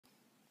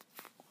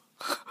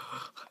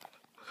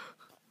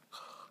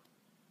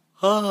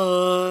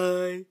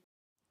Hi.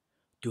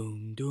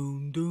 Doom,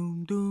 doom,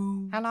 doom,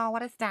 doom. Hello,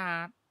 what is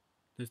that?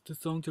 That's the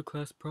song to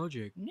class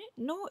project.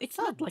 No, it's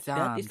Not not like dumb.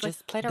 that. It's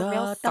Just like play the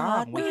real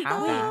song. We have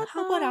that.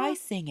 How about I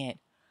sing it?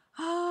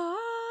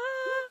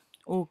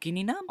 Oh,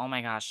 Gininam? Oh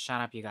my gosh,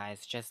 shut up, you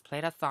guys. Just play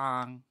the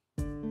song.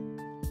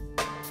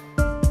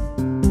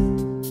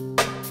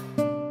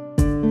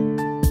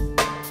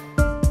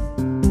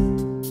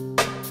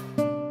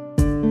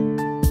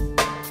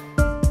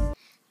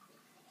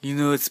 You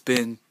know, it's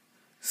been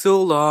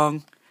so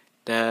long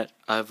that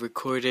I've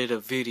recorded a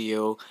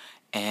video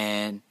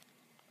and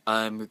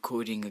I'm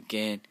recording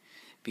again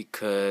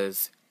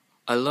because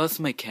I lost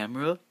my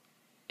camera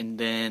and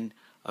then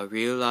I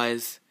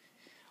realized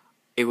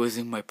it was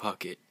in my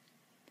pocket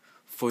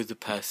for the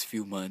past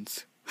few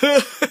months.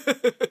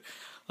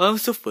 I'm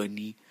so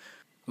funny.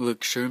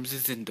 Look, Sherms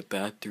is in the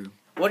bathroom.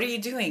 What are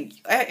you doing?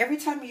 Every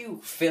time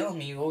you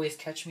film, you always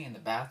catch me in the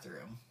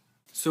bathroom.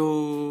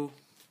 So,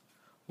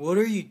 what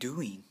are you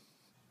doing?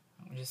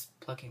 I'm just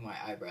plucking my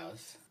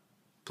eyebrows.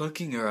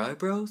 Plucking your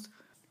eyebrows?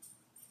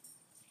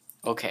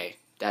 Okay,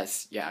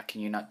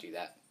 can you not do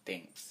that?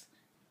 Thanks.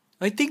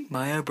 I think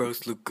my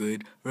eyebrows look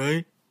good,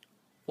 right?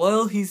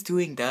 While he's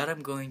doing that,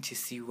 I'm going to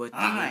see what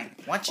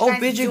What you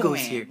guys Bijigo's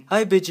doing? here.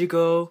 Hi,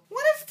 Bijigo.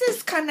 What is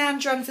this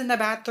conundrums in the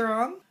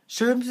bathroom?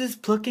 Sherms is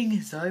plucking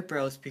his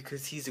eyebrows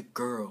because he's a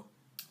girl.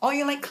 Oh,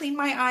 you like clean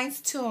my eyes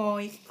too.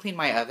 You can clean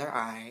my other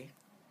eye.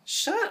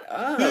 Shut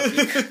up.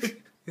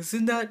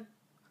 Isn't that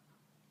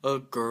a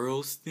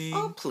girl's thing?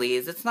 Oh,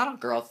 please. It's not a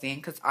girl thing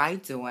because I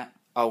do it.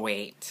 Oh,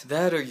 wait.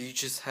 That or you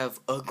just have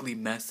ugly,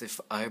 massive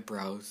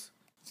eyebrows.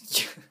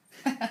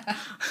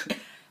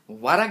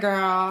 What a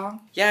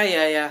girl.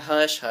 Yeah.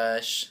 Hush,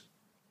 hush.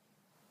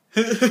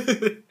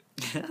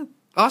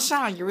 Oh,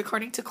 Sean, you're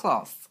recording too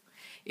close.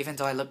 Even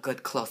though I look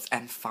good close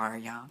and far,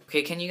 yeah.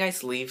 Okay, can you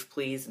guys leave,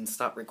 please, and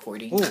stop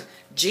recording? Ooh.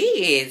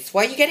 Jeez,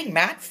 what are you getting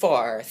mad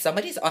for?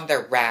 Somebody's on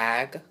their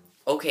rag.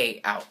 Okay,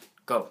 out.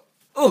 Go.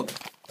 Oh,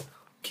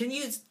 Can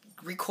you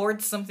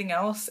record something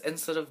else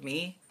instead of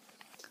me?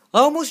 I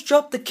almost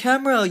dropped the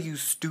camera, you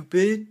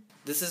stupid.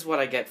 This is what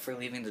I get for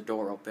leaving the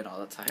door open all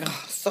the time.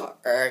 Ugh, so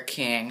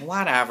irking.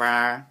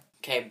 Whatever.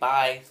 Okay,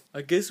 bye.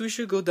 I guess we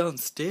should go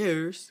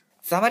downstairs.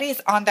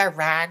 Somebody's on their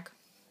rag.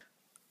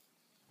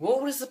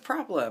 What was the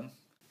problem?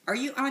 Are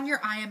you on your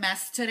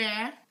IMS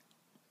today?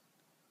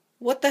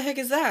 What the heck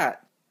is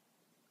that?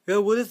 Yeah,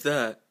 what is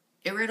that?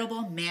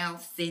 Irritable male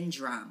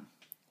syndrome.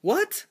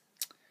 What?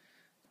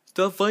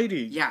 Stop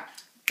fighting. Yeah,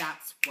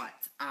 that's what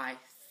I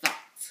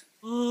thought.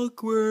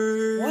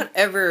 Awkward.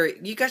 Whatever.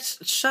 You guys,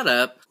 shut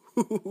up.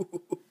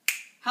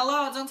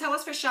 Hello, don't tell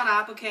us for shut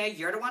up, okay?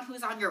 You're the one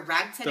who's on your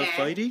rag today. Stop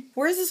fighting?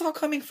 Where is this all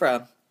coming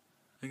from?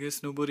 I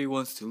guess nobody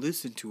wants to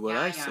listen to what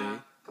I say.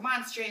 Come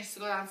on, strange, to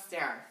go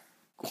downstairs.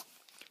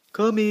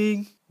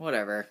 Coming.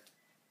 Whatever.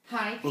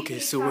 Hi. Okay,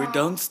 so we're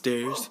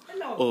downstairs.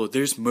 Oh,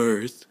 there's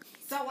Mirth.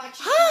 So what?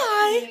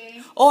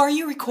 Hi. Oh, are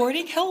you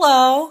recording?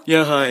 Hello.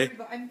 Yeah, hi.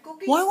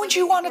 Why would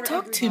you want to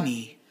talk to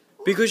me?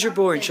 Because you're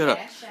boring, shut up.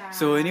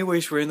 So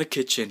anyways, we're in the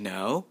kitchen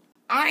now.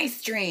 Ay,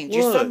 strange.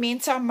 You're so What? mean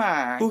to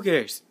me. Who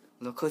cares?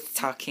 Look who's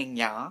talking,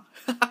 yeah?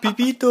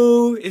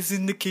 Pipito is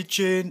in the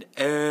kitchen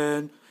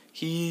and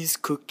he's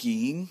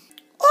cooking.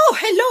 Oh,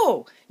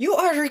 hello. You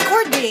are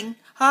recording,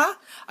 huh?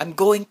 I'm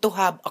going to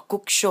have a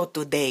cook show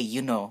today,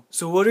 you know.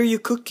 So what are you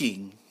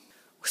cooking?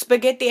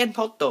 Spaghetti and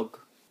hot dog.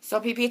 So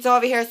Pipito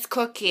over here is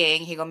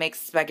cooking. He gonna make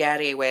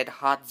spaghetti with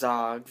hot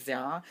dogs,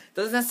 yeah?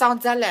 Doesn't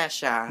sound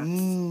delicious.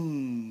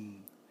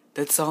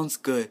 That sounds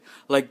good.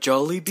 Like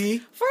Jollibee?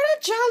 For the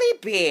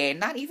Jollibee,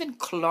 not even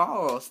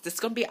close.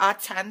 This gonna be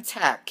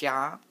authentic,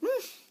 yeah?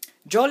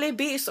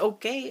 Jollibee is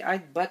okay,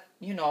 but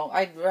you know,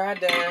 I'd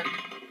rather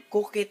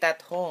cook it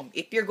at home.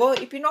 If you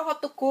know how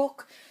to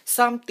cook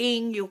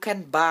something you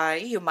can buy,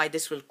 you might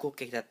as well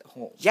cook it at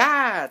home.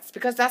 Yes,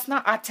 because that's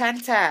not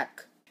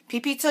authentic.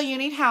 Pipito, you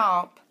need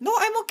help. No,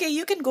 I'm okay.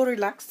 You can go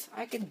relax.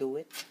 I can do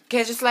it.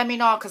 Okay, just let me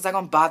know because I'm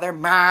gonna bother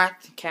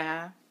Matt.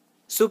 Okay?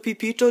 So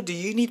Pipito, do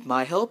you need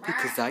my help?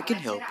 Because I can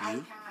help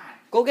you.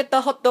 Go get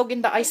the hot dog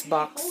in the ice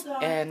box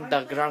and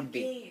the ground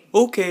beef.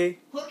 Okay.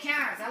 Who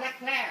cares? I like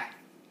Claire.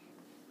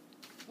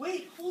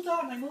 Wait, hold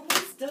on. I'm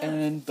almost done.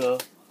 And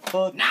the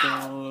hot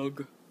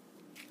dog.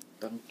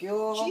 Thank you.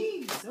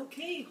 Jeez,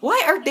 okay.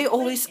 Why are they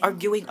always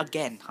arguing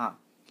again, huh?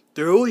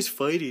 They're always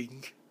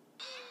fighting.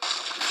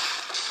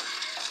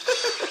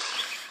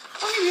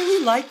 I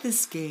really like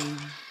this game.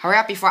 Hurry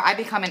up before I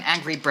become an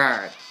angry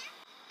bird.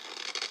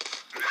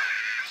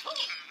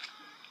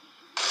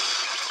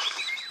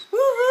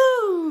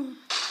 Woohoo!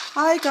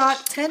 I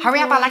got 10 Hurry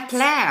up, I points. like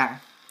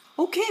Claire.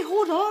 Okay,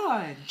 hold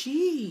on.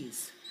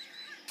 Jeez.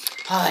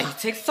 It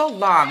takes so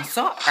long,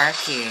 so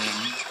irking.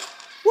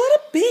 What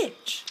a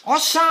bitch. Oh,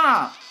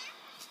 shut.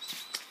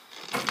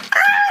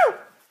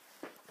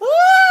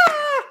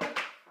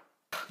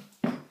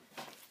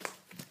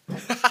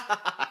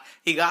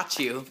 He got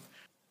you.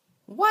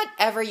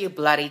 Whatever, you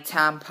bloody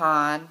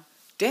tampon.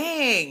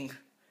 Dang.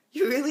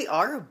 You really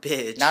are a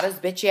bitch. Not as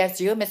bitchy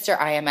as you, Mr.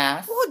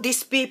 IMS. Oh,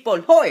 these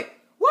people. Hoy!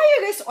 Why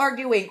are you guys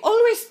arguing?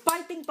 Always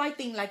fighting. acting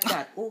fighting like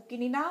that? Okay,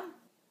 Ninam?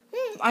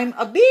 I'm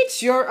a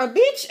bitch. You're a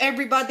bitch.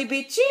 Everybody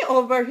bitchy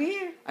over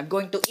here. I'm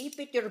going to eat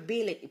your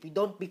billet if you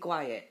don't be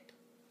quiet.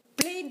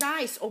 Play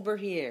nice over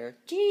here.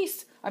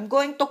 Jeez, I'm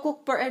going to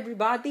cook for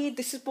everybody.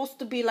 This is supposed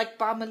to be like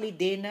family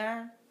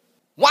dinner.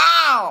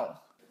 Wow!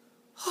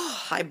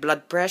 High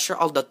blood pressure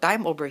all the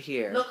time over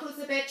here. Look who's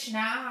a bitch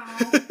now.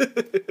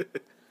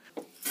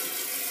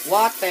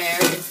 Water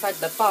inside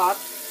the pot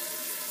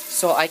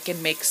so I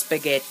can make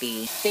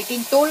spaghetti.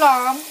 Taking too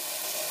long.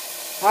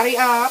 Hurry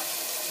up.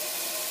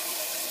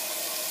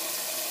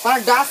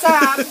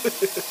 Pagdasam.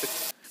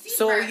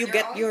 So you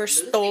get your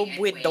stove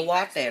with the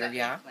water,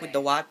 yeah? With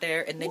the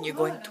water, and then you're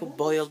going to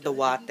boil the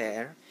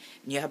water.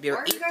 And you have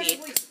your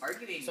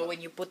ipit. So when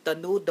you put the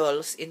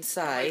noodles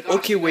inside.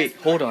 Okay, wait,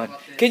 hold on.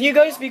 Can you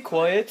guys be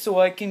quiet so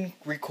I can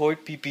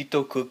record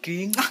Pipito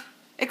cooking?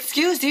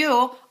 Excuse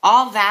you,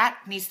 all that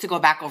needs to go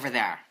back over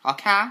there,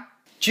 okay?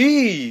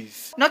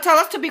 Jeez. No, tell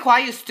us to be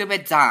quiet, you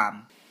stupid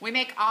dumb. We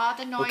make all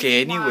the noise.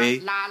 Okay, we want. anyway,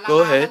 La, la, go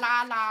la, ahead.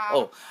 La, la, la.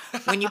 Oh,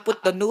 when you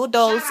put the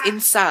noodles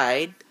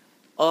inside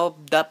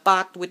of the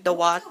pot with the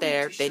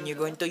water, then you're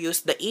going to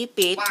use the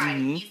ipit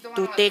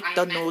to take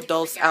the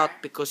noodles out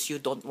because you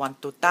don't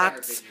want to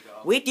touch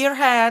with your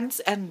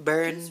hands and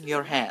burn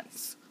your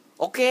hands.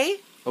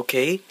 Okay?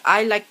 Okay.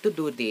 I like to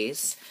do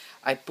this.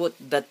 I put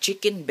the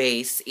chicken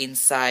base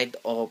inside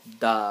of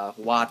the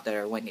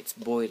water when it's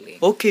boiling.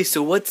 Okay,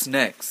 so what's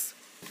next?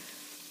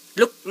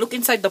 Look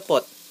inside the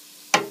pot.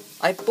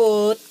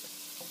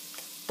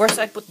 First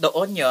I put the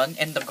onion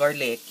and the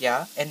garlic,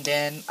 yeah? And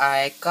then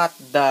I cut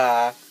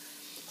the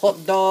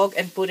hot dog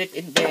and put it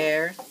in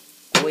there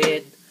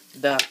with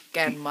the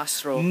canned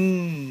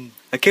mushroom.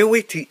 I can't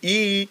wait to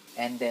eat.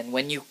 And then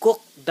when you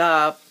cook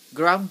the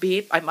ground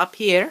beef, I'm up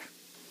here.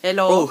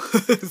 Hello. Oh,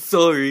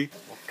 sorry.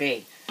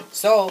 Okay.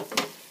 So,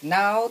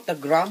 now the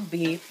ground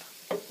beef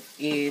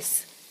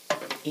is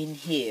in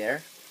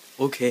here.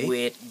 Okay.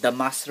 With the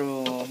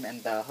mushroom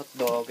and the hot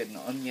dog and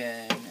the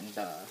onion and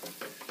the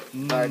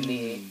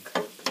garlic.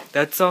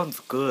 That sounds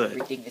good.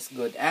 Everything is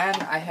good. And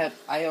I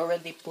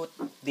already put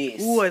this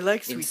Ooh, I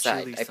like sweet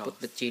inside. chili I sauce. put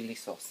the chili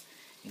sauce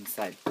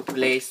inside to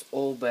place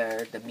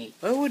over the meat.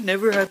 I would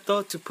never have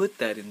thought to put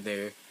that in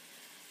there.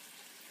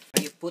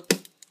 You put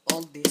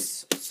all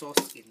this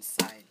sauce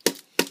inside.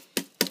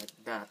 Like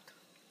that.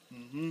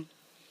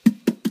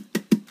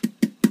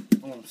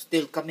 Oh,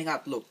 still coming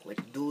out. Look,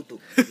 like doo-doo.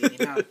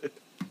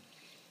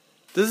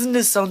 Doesn't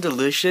this sound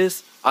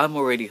delicious? I'm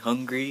already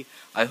hungry.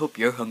 I hope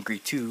you're hungry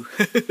too.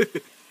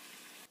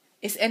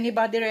 Is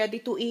anybody ready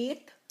to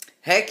eat?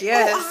 Heck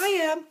yes. Oh, I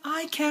am.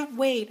 I can't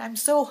wait. I'm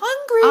so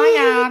hungry.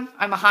 I am.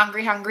 I'm a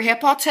hungry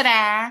hippo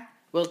today.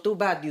 Well, too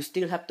bad. You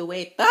still have to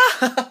wait.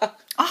 How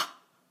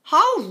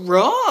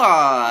rude.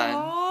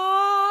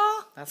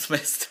 Aw. That's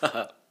messed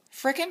up.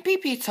 Freaking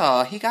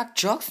Pipito. He got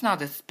jokes now,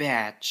 this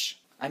bitch.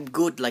 I'm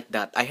good like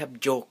that. I have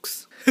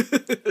jokes.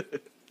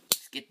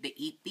 Let's get the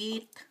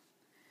ipit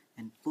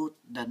and put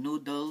the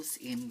noodles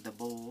in the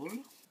bowl.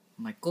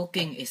 My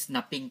cooking is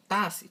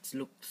napintas. It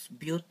looks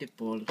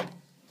beautiful.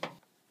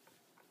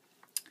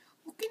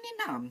 Okay,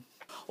 Ninam.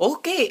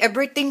 Okay,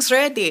 everything's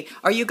ready.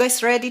 Are you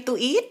guys ready to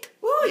eat?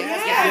 Oh,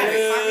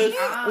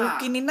 yeah.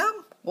 Okay,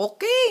 Ninam.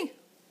 Okay.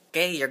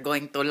 Okay, you're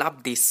going to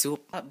love this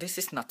soup. This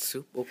is not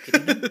soup. Okay,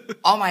 Ninam.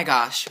 Oh my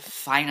gosh,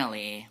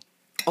 finally.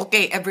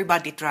 Okay,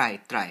 everybody try.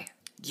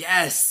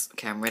 Yes.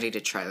 Okay, I'm ready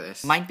to try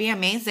this. Might be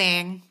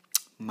amazing.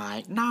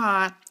 Might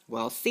not.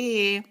 We'll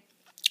see.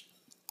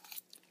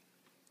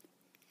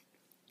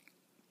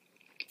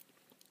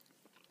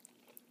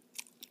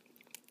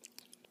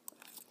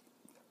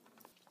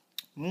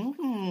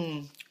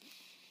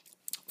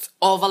 It's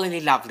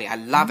overly lovely. I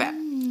love it.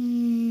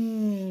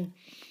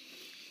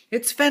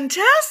 It's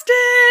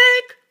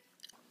fantastic.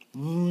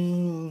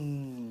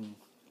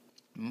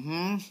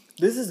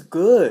 This is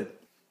good.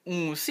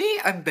 See,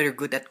 I'm very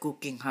good at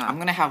cooking, huh? I'm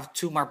gonna have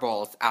 2 more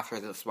bowls after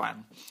this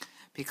one.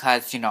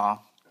 Because,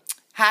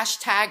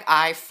 hashtag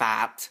I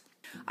fat.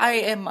 I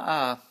am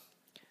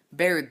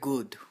very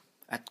good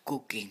at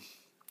cooking.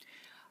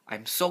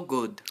 I'm so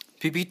good.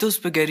 Pipito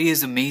spaghetti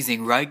is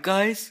amazing, right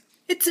guys?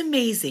 It's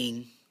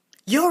amazing.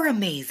 You're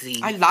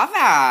amazing. I love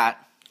it.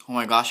 Oh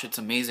my gosh, it's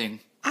amazing.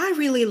 I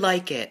really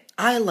like it.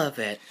 I love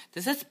it.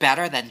 This is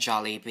better than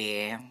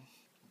Jollibee.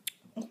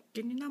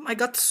 I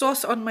got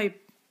sauce on my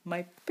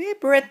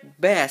favorite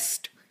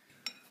vest.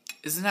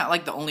 Isn't that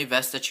like the only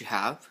vest that you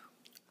have?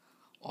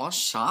 Oh,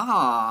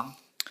 Sha.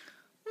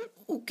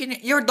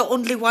 You're the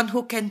only one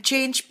who can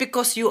change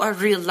because you are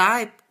real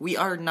life. We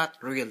are not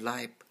real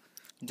life.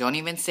 Don't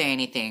even say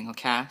anything,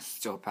 okay?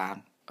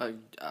 Stupid.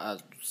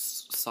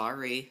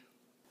 Sorry.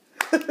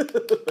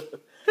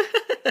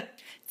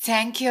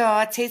 Thank you.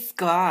 It tastes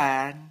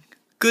good.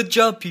 Good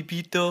job,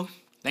 Pipito.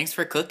 Thanks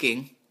for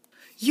cooking.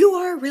 You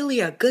are really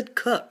a good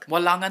cook.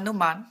 Walang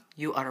anuman.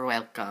 You are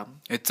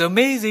welcome. It's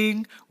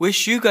amazing.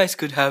 Wish you guys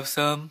could have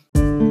some.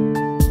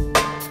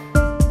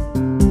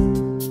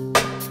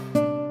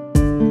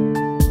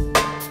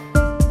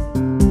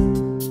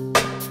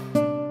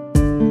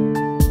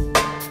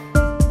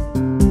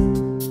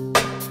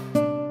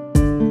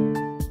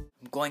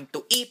 going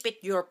to eat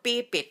it your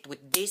pipit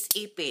with this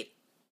ipit.